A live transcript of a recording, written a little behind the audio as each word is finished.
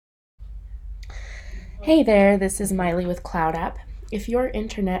Hey there, this is Miley with Cloud App. If your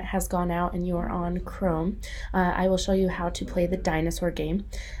internet has gone out and you are on Chrome, I will show you how to play the dinosaur game.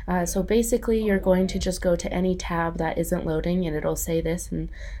 So basically, you're going to just go to any tab that isn't loading and it'll say this and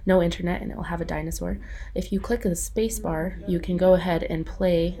no internet and it will have a dinosaur. If you click the space bar, you can go ahead and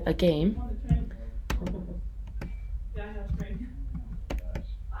play a game.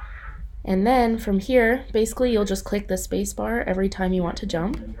 And then from here, basically you'll just click the space bar every time you want to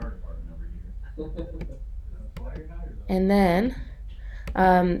jump. And then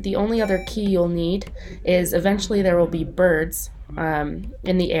the only other key you'll need is eventually there will be birds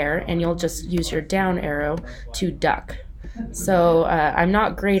in the air, and you'll just use your down arrow to duck. So I'm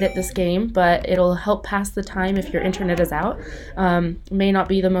not great at this game, but it'll help pass the time if your internet is out. May not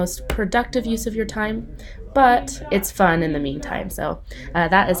be the most productive use of your time, but it's fun in the meantime. So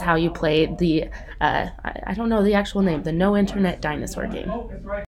that is how you play the, I don't know the actual name, the No Internet Dinosaur game.